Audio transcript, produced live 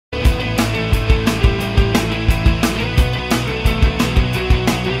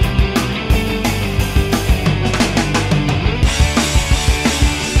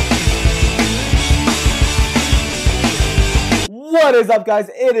What is up, guys?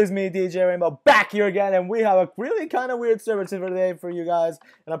 It is me, DJ Rainbow, back here again, and we have a really kind of weird server today for you guys,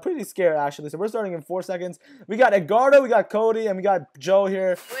 and I'm pretty scared, actually. So we're starting in 4 seconds. We got Edgardo, we got Cody, and we got Joe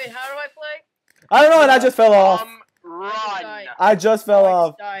here. Wait, how do I play? I don't know, and I just fell off. Run. I just fell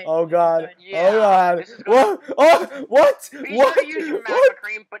off. Oh god. Yeah, oh god. What? Oh, what? Be What? sure to use your magma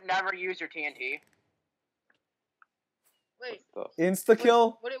cream, but never use your TNT. Wait. Insta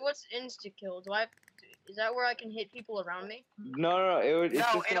kill? What's insta kill? Do I? Is that where I can hit people around me? No. It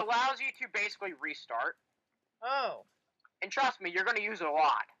allows you to basically restart. Oh. And trust me, you're gonna use it a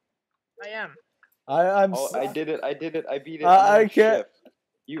lot. I am. I'm. Oh, I did it. I beat it. I can't. Shift.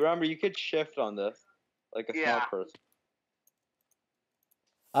 You remember? You could shift on this, like a small person.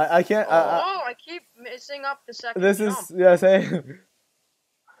 I can't. I keep missing up the second This jump. is same.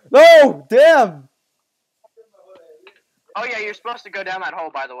 No, damn. Oh yeah, you're supposed to go down that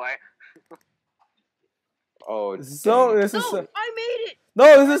hole, by the way. Oh. So dang. this is. No, I made it.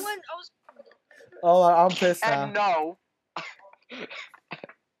 No, this is. Oh, I'm pissed now. And no.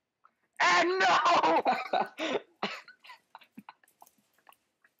 And no.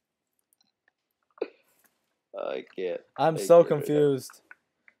 I can't. I'm so confused.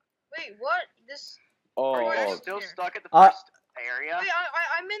 Wait, what? This. Are you Oh. still stuck at the first area? Wait,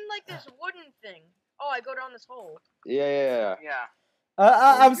 I'm in like this wooden thing. Oh, I go down this hole. Yeah. Yeah.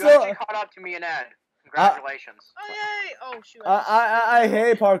 I'm You so. actually caught up to me and Ed. Congratulations. Oh yay! Oh shoot. I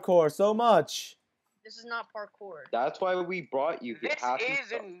hate parkour so much. This is not parkour. That's why we brought you here. This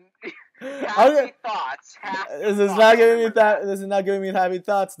is an Okay. happy thoughts. This is not giving me that. This is not giving me happy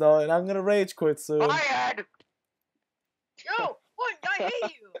thoughts though, and I'm gonna rage quit soon. Bye, Ed. Yo, what? I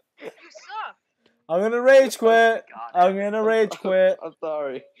hate you. You suck. I'm gonna rage quit. God. I'm gonna rage quit. I'm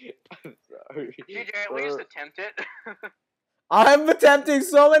sorry. I'm sorry. DJ, at least attempt it. I'm attempting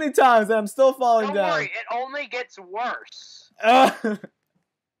so many times and I'm still falling Don't down. worry, it only gets worse.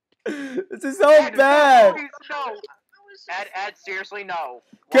 This is so Ed, bad. No. Ed, seriously, no.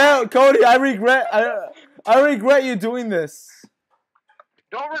 Cody, I regret you doing this.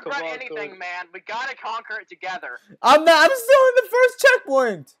 Don't regret Come on, anything, Cody. man. We gotta conquer it together. I'm still in the first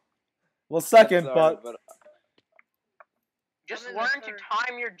checkpoint. Well, second, Sorry, but Just I'm in the learn to third.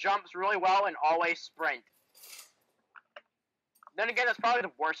 time your jumps really well and always sprint. Then again, that's probably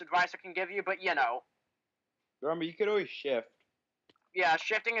the worst advice I can give you, but you know. remember, you could always shift. Yeah,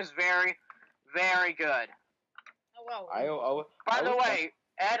 shifting is very, very good. Oh wow. By the way,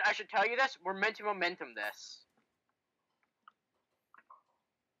 Ed, I should tell you this. We're meant to momentum this.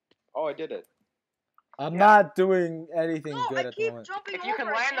 Oh, I did it. I'm not doing anything No, good I at the keep moment. jumping If you can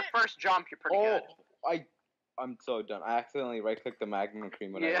over, I land the can't. first jump, you're pretty good. I'm so done. I accidentally right-clicked the magma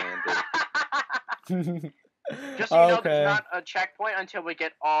cream when I landed. Just so you know, Okay. there's not a checkpoint until we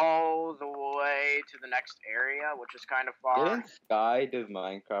get all the way to the next area, which is kind of far. Didn't Sky does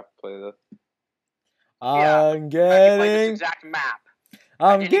Minecraft play this? Yeah. I'm I can play this getting exact map.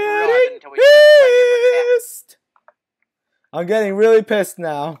 I'm didn't even realize it getting until we played it, pissed. I'm getting really pissed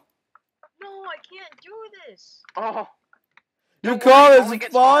now. No, I can't do this. Oh. You Don't call worry, it this only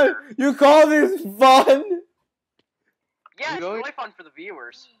gets fun? harder. You call this fun? Yeah, it's Really? really fun for the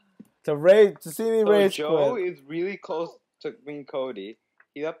viewers. To see me So rage Joe quit. is really close to me and Cody.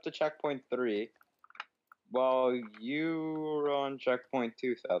 He's up to checkpoint 3. While you were on checkpoint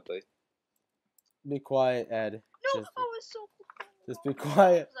 2, sadly. Be quiet, Ed. No, Just, I was so close. just be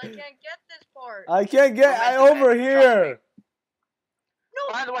quiet. I can't get this part. I can't get Momentum, over Ed, trust here.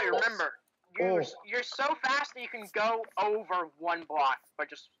 No. By the way, no. remember, you're so fast that you can go over one block by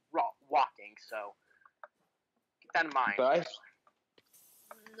just walking, so keep that in mind. But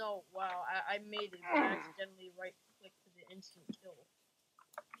No, wow, I made it. I accidentally right-clicked to the instant kill.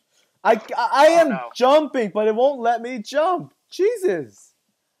 I am no. jumping, but it won't let me jump. Jesus.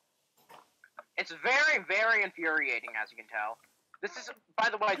 It's very, very infuriating, as you can tell. This is, by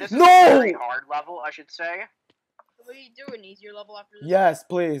the way, this is No! a very hard level, I should say. What do you do? An easier level after this? Yes,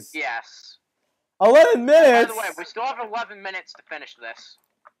 please. Yes. 11 By minutes. the way, we still have 11 minutes to finish this.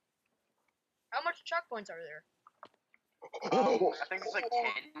 How much checkpoints are there? I think it's like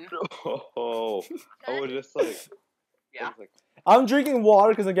 10. oh, I was just like, Yeah. I'm drinking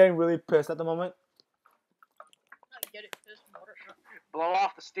water because I'm getting really pissed at the moment. Get it? This water. Blow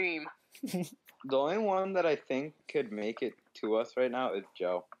off the steam. the only one that I think could make it to us right now is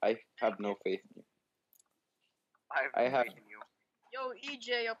Joe. I have no faith in you. I have- faith in you. Yo,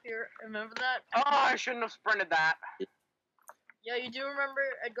 EJ up here. Remember that? Oh, I shouldn't have sprinted that. Yeah, you do remember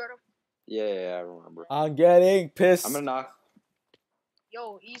Edgardo? Yeah, I remember. I'm getting pissed. I'm gonna knock.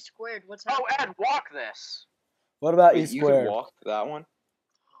 Yo, E squared. What's Oh, happening? Ed, walk this. What about Wait, E you squared? can walk that one?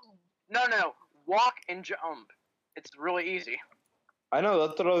 No, walk and jump. It's really easy. I know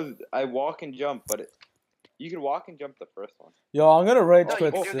that's what I walk and jump, but you can walk and jump the first one. Yo, I'm gonna rage No, you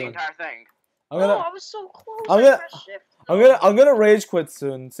quit can do the soon. entire thing. I'm Oh, gonna I was so close. I'm I gonna- pressed shift. No. I'm gonna rage quit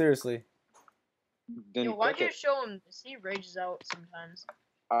soon. Seriously. Then Yo, why'd click you it. show him? He rages out sometimes.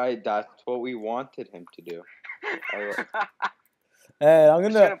 That's what we wanted him to do. Ed, I'm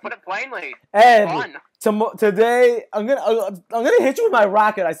Just gonna gonna put it plainly. Ed. Fun. Today I'm gonna hit you with my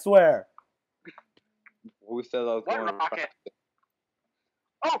rocket. I swear. Who said I was What going? rocket?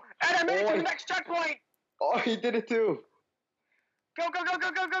 Oh, and I made it to Boy. the next checkpoint. Oh, he did it too. Go, go, go,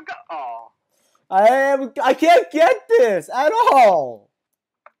 go, go, go, go. Oh. I can't get this at all.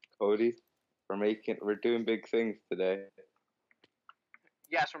 Cody, we're doing big things today.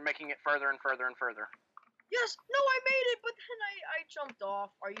 Yes, we're making it further and further and further. Yes. No, I made it, but then I jumped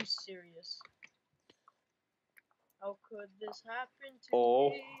off. Are you serious? How could this happen to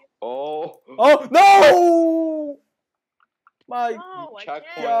me? Oh. Oh no! My No, I checkpoint.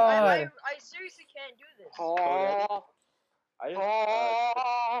 can't. God. I seriously can't do this. Oh. I just,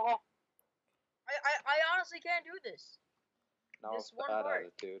 Oh. I honestly can't do this. now This it's one bad part.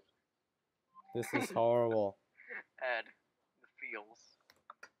 attitude. This is horrible. Ed, the feels.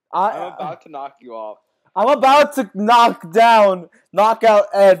 I'm about to knock you off. I'm about to knock out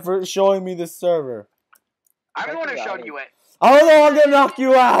Ed for showing me this server. I'm the one who Check it showed out. you it. I don't know. I'm gonna knock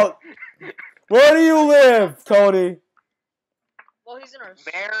you out. Where do you live, Cody? Well, he's in our.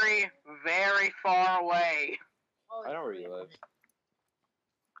 Very, very far away. Oh, I know where wait, you live.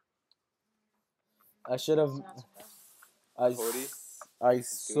 I should have. Cody? I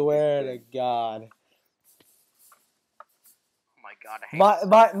swear to God. Oh my god, I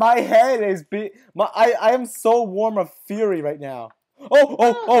hate My head is I am so warm of fury right now.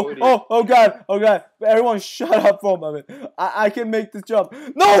 Cody. Oh God. Everyone shut up for a moment. I can make this jump.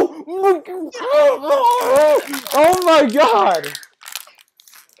 No! Oh my God.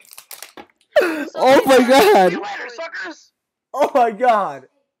 Oh my See God. you later, suckers! Oh my God.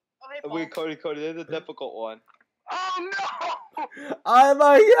 Oh, hey, Paul. Wait, Cody, there's a difficult one. Oh no! Oh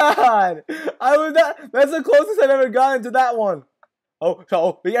my God. That's the closest I've ever gotten to that one. Oh,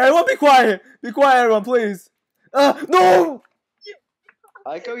 everyone be quiet. Be quiet, everyone, please. No! I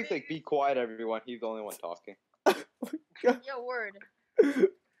like how he's like, be quiet, everyone. He's the only one talking. Yeah, word.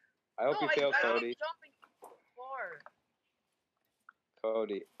 I hope you fail, I'm Cody. jumping far.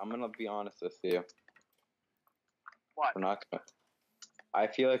 Cody, I'm gonna be honest with you. What? We're not gonna. I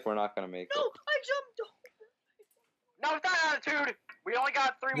feel like we're not gonna make No, it. I jumped. No, with that attitude! We only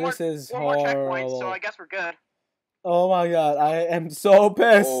got four Is more checkpoints, horrible. so I guess we're good. Oh my God, I am so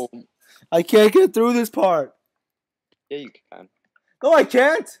pissed. Oh, I can't get through this part. yeah, you can. No, I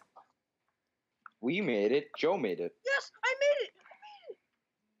can't. We made it. Joe made it. Yes, I made it.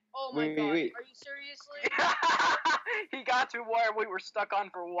 Oh my Wait, God, wait. are you seriously? He got to where we were stuck on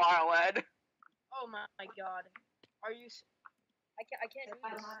for a while, Ed. Oh my God, are you? I can't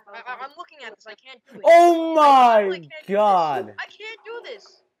do this. I'm looking at this. I can't do it. Oh I my can't do God. this. I can't do this.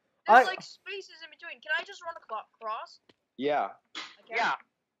 There's I- like spaces in between. Can I just run across? Yeah. I can't. Yeah.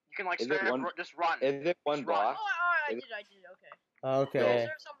 You can like Is it straight up one- just run. Is it one Just run. block? Oh, I Is did. Okay. Okay. Is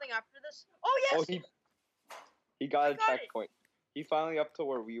there something after this? Oh yes. Oh, he got a got it. checkpoint. He finally up to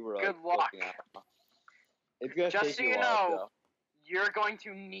where we were. Good like, luck. looking at. It's gonna Just take so you you a while, know, Joe. you're going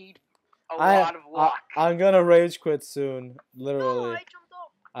to need a lot of luck. I'm gonna rage quit soon. No, Literally. I jumped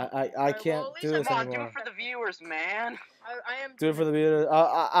off. I Alright, can't well, at do least this Come on, anymore. do it for the viewers, man. I am. Do it for the video.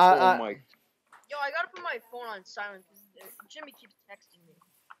 Oh my. Yo, I gotta put my phone on silent because Jimmy keeps texting me.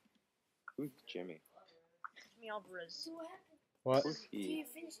 Who's Jimmy? Jimmy Alvarez. What? Who's Can he? you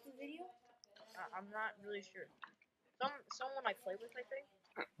finish the video? I'm not really sure. Someone I play with, I think.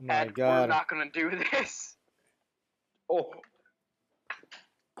 Oh my Ed, we're God. not gonna do this. Oh.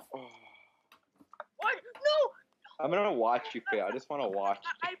 What? No! I'm gonna watch you fail. I just wanna watch.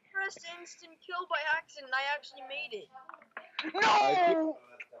 I pressed instant kill by accident. I actually made it. No!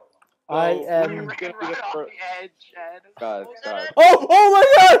 I am. You ran right off the edge, Ed. God, What was that, God. Ed? Oh my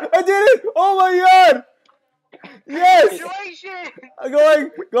God! I did it! Oh my God! Yes! Congratulations! I'm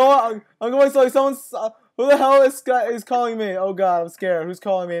going slowly. Who the hell is calling me? Oh God, I'm scared. Who's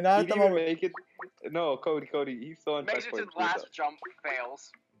calling me? Not He at the didn't even moment. make it. No, Cody, he's still on Makes it to checkpoint the two, last though. jump,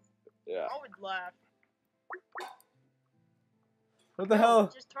 fails. Yeah. I would laugh. What the No, hell?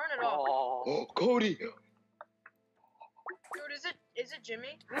 Just turn it off. Oh, Cody! Dude, is it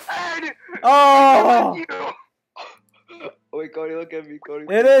Jimmy? Ed! Oh! You! Wait, Cody, look at me, Cody.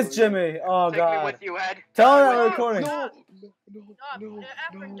 It is Jimmy. Oh Take me God. with you, Ed. Tell him Take me that with we're recording. Stop. No,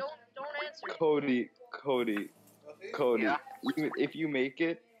 Efren, don't answer. Cody. Yeah. Even if you make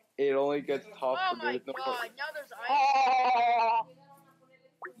it, it only gets tougher. Oh my There's no. God! Now there's ice. Oh!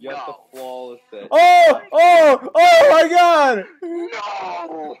 You have to No. flawless it. Oh! Oh my God!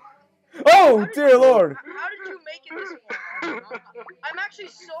 No! Oh dear Lord! How did you make it this far? I'm actually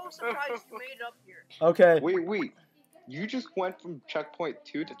so surprised you made it up here. Okay. Wait. You just went from checkpoint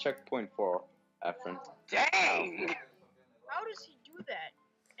 2 to checkpoint 4, Efren. Dang! How does he do that?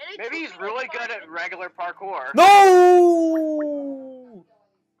 And it Maybe took he's me, like, really 5 good at minutes. regular parkour. No!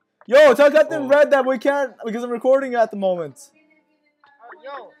 Yo, tell Captain Oh. Red that we can't because I'm recording at the moment.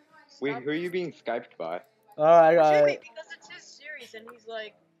 Yo. Wait, stop. who are you being Skyped by? Alright, Jimmy, guys. because it's his series, and he's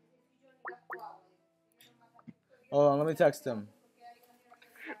like, Hold on, let me text him.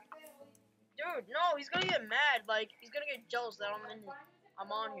 dude, no, he's gonna get mad. Like, he's gonna get jealous that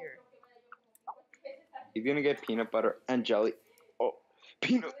I'm on here. He's gonna get peanut butter and jelly. Oh,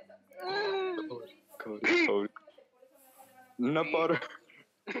 peanut. Cody. Peanut butter.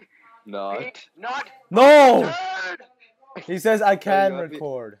 Not. Not. No! Turd! He says I can you want me-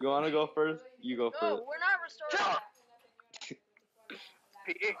 record. You wanna go first? You go No, first. we're not restoring.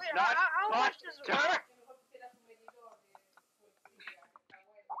 Wait, Not. how much does Turd!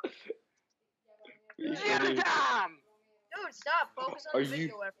 Damn! Dude, stop. Focus on Are the you-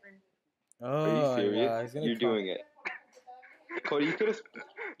 video, Efren. Oh, Are you serious? yeah, he's gonna You're cry. doing it. Cody, you could have.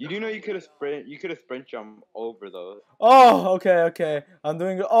 You do know you could have sprint. You could have sprint jump over those. Oh, okay. I'm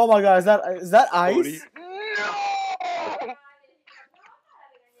doing it. Oh my God, is that ice? Cody. No!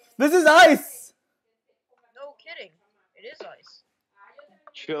 This is ice. No kidding. It is ice.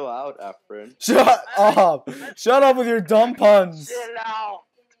 Chill out, Efren. Shut up. Shut up with your dumb puns. Chill out.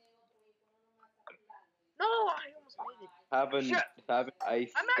 No, I almost made it. Have an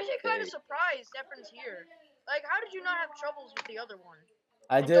ice. I'm actually kind of day. surprised Efren's here. Like, how did you not have troubles with the other one?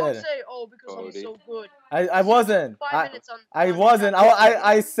 I And Don't did. say, oh, because I'm Cody. so good. I wasn't. 5 minutes on. I on wasn't. that.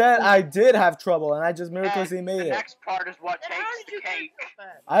 I said I did have trouble, and I just miraculously And made the it. next part is what Then how takes did the you get cake. so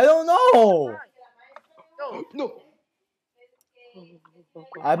fast? I don't know. Go. No.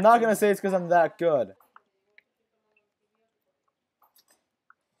 I'm not gonna say it's because I'm that good.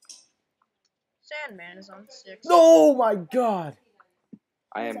 Sandman is on 6. Oh my God.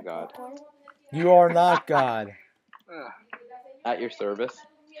 I am God. You are not God. At your service.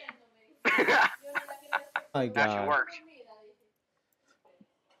 My Actually God. worked.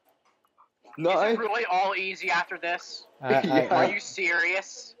 No, Is it really all easy after this? Yeah. Are you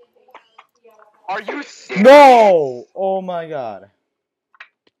serious? Are you serious? No. Oh my God.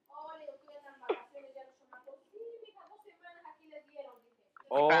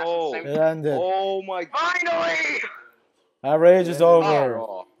 Oh. It ended. Oh my God. Finally! That rage is over.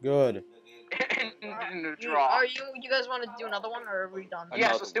 Oh. Good. Draw. You guys want to do another one, or are we done?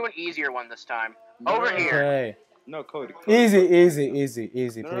 Yes, let's do an easier one this time. No, Over no, here. Okay. No, Cody. Easy, No,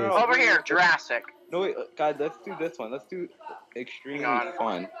 please. no. Over here, Jurassic. No, wait, guys, let's do this one. Let's do extremely Hang on.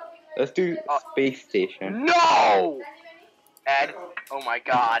 fun. Let's do Space Station. No! Ed. Oh my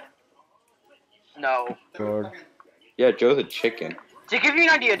god. No. Lord. Yeah, Joe's a chicken. To give you an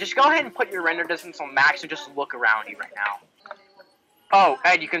idea, just go ahead and put your render distance on max and just look around you right now. Oh,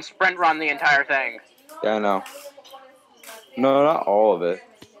 Ed, you can sprint run the entire thing. Yeah, I know. No, not all of it.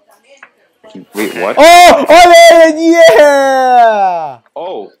 Wait, what? Oh! I made it! Yeah!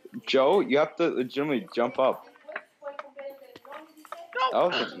 Oh, Joe, you have to legitimately jump up. No.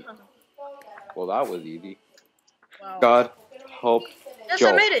 That was well, that was easy. Wow. God help Yes, Joe.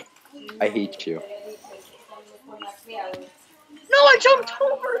 I made it. I hate you. No, I jumped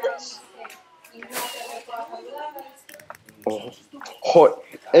over this. Oh, oh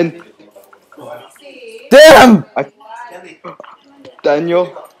and Damn!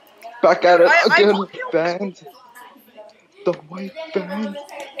 Daniel, back at it I again. will kill Band. The white band.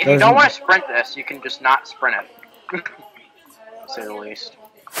 If you don't want to sprint this, you can just not sprint it. To say the least.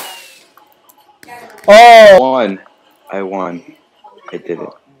 Oh! Won. I won. I did it.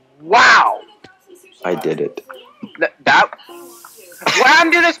 Wow! I did it. That. What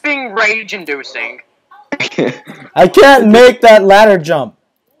happened to this being rage-inducing? I can't make that ladder jump.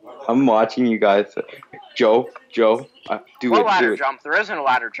 I'm watching you guys. Joe, do What it, ladder do it. jump? There isn't a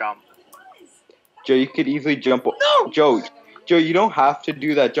ladder jump. Joe, you could easily jump. No! Joe, you don't have to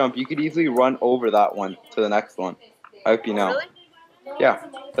do that jump. You could easily run over that one to the next one. I hope you know. Really? Yeah,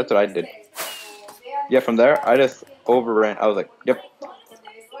 that's what I did. Yeah, from there, I just overran. I was like, yep.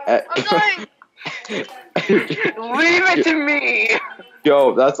 I'm dying. Leave it to me!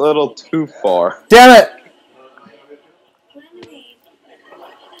 Joe, that's a little too far. Damn it!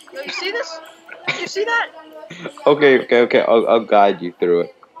 Yo, you see this? Did you see that? Okay. I'll guide you through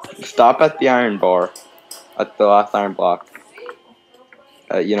it. Stop at the iron bar, at the last iron block.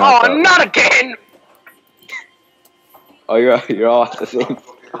 You know. Oh, not again! Oh, you're all at the same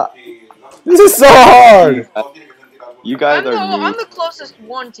spot. This is so hard. You guys are I'm mean. the closest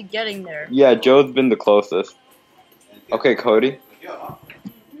one to getting there. Yeah, Joe's been the closest. Okay, Cody.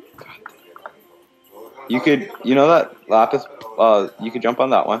 You could, you know that lapis, you could jump on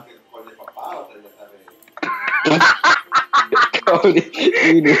that one. Cody,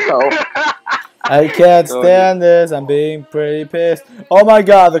 you need help. I can't stand this. I'm being pretty pissed. Oh my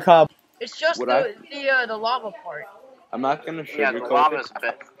god, the cop. It's just Would the lava part. I'm not gonna Yeah, the sugarcoat lava's it. a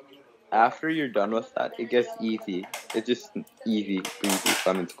bit. After you're done with that, it gets easy. It's just easy, breezy,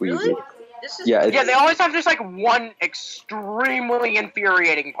 lemon squeezy. Really? This is Yeah, it's, Yeah, they always have just like one extremely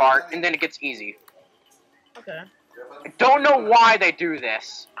infuriating part, and then it gets easy. okay. I don't know why they do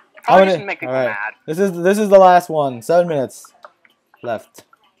this. How Probably many? just to make people Alright. mad. This is the last one. 7 minutes left.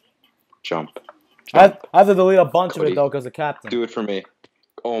 jump. I have to delete a bunch of Cody, it though because the captain. Do it for me.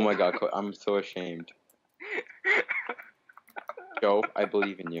 Oh my god, I'm so ashamed. Joe, I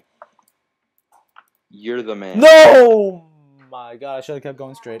believe in you. You're the man. No! My god, I should have kept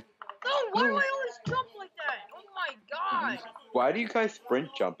going straight. No, why do I always jump like that? Oh my god. Why do you guys sprint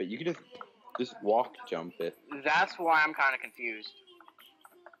jump it? You could just walk jump it. That's why I'm kind of confused.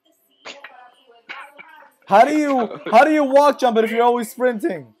 How do you walk jump it if you're always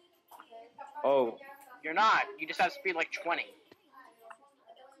sprinting? Oh, You're not. You just have speed like 20.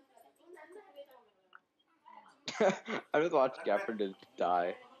 I just watched Gafford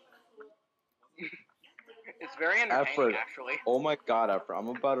die. It's very entertaining, Effort. actually. Oh my god, Effort, I'm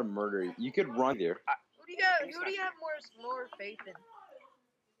about to murder you. You could run here. Who do you have more faith in?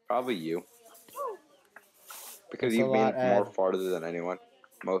 Probably you. Because That's a you've lot, been more Ed. farther than anyone.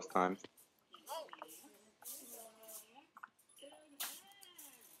 Most times.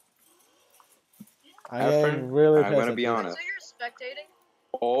 I get really I'm pissed gonna at be this. honest. So you're spectating?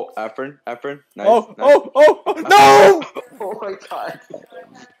 Oh, Efren, nice. Oh, nice. oh, no! Oh my god.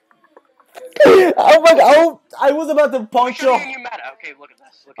 Oh my god, I was about to punch Show a... you a new meta. Okay, look at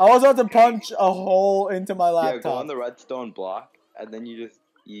this. Look I at was about to this. punch a hole into my Yeah, go laptop. on the redstone block, and then you just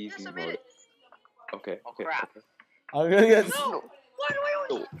easy Yes, I made mode it. it. Okay, Oh, okay, crap. okay. I'm gonna get... No! Why do I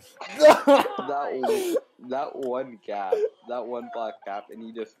always... That one gap, that one black gap, and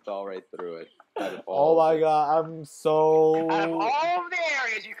he just fell right through it. Out of Oh all my of it. god, I'm so... Out of all of the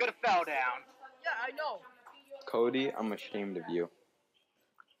areas you could have fell down, Yeah, I know. Cody, I'm ashamed of you.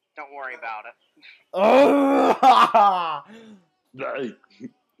 don't worry about it. Nice.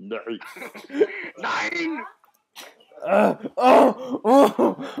 Nice. 9!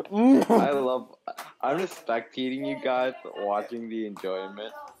 I'm just spectating you guys, watching the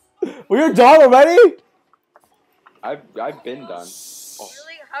enjoyment. We're done already? I've been done. Oh.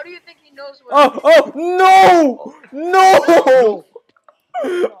 Really? How do you think he knows what... Oh, no!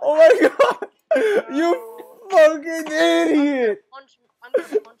 Oh my god! You fucking idiot! I'm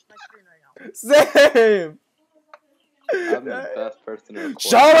gonna punch my screen right now. Same! I'm the best person to record.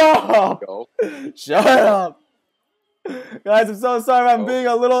 Shut up! Go. Shut up! Guys, I'm so sorry if I'm Go. being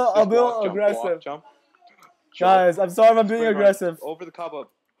a little Just walk, jump, aggressive. walk, jump. Guys, I'm sorry if I'm being Sprint run. aggressive. Over the cobweb.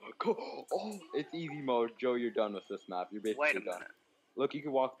 Go. Oh, it's easy mode. Joe, you're done with this map. You're basically Wait a done. minute. Look, you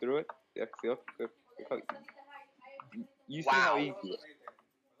can walk through it. Yeah, see, look. You see Wow. how easy it is.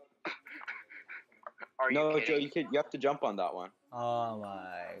 Are you No, kidding? Joe, you have to jump on that one. Oh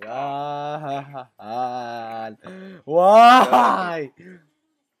my god. Why?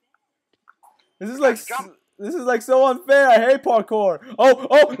 This is like Jump. this is like so unfair. I hate parkour.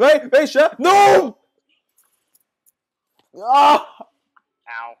 Oh, wait, shut. No! Ah!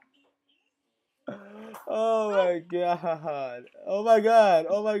 Ow. Oh my god. Oh my god.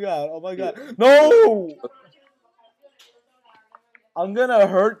 Oh my god. Oh my god. No! I'm gonna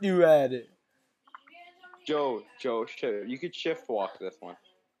hurt you, Ed. Joe, shift. You could shift walk this one.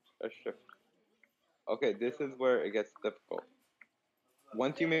 Shift. Okay, this is where it gets difficult.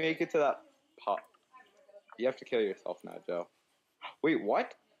 Once you make it to that pop, you have to kill yourself now, Joe. Wait,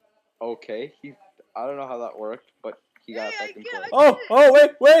 what? Okay, I don't know how that worked, but he got a second place. Oh,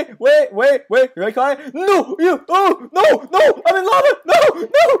 wait. You ready, Kai? No, you. Oh, no. I'm in lava. No.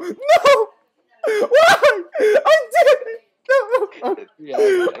 Why? I did it. No. Yeah,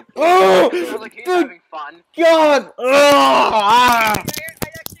 Oh, It's like he's good having fun. God. I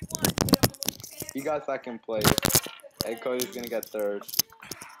actually won. you got second place, and Cody's gonna get third.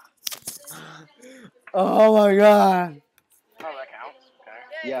 Oh my God. Oh, that counts.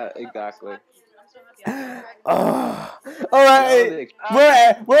 Okay. Yeah, exactly. I'm so happy. All right.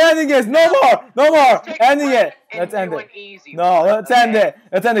 We're ending this. No more. Ending it. Let's end it. No, let's end it.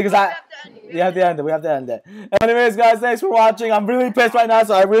 Because we have to end it. Anyways, guys, thanks for watching. I'm really pissed right now,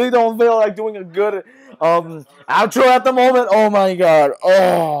 so I really don't feel like doing a good outro at the moment. Oh my God.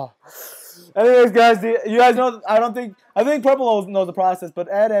 Oh. Anyways, guys, you guys know. I think Purple knows the process, but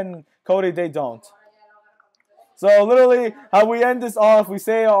Ed and Cody, they don't. So literally, how we end this off, we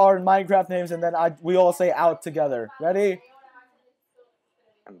say our Minecraft names, and then we all say out together. Ready?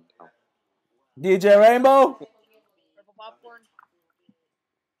 DJ Rainbow. Purple popcorn.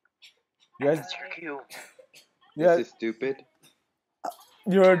 You guys, That's your cue. This is stupid.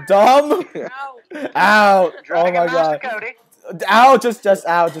 You're dumb. Out. Out. Oh Dragon my Master god. Cody. Out. Just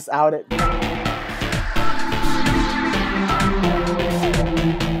out. Just out it.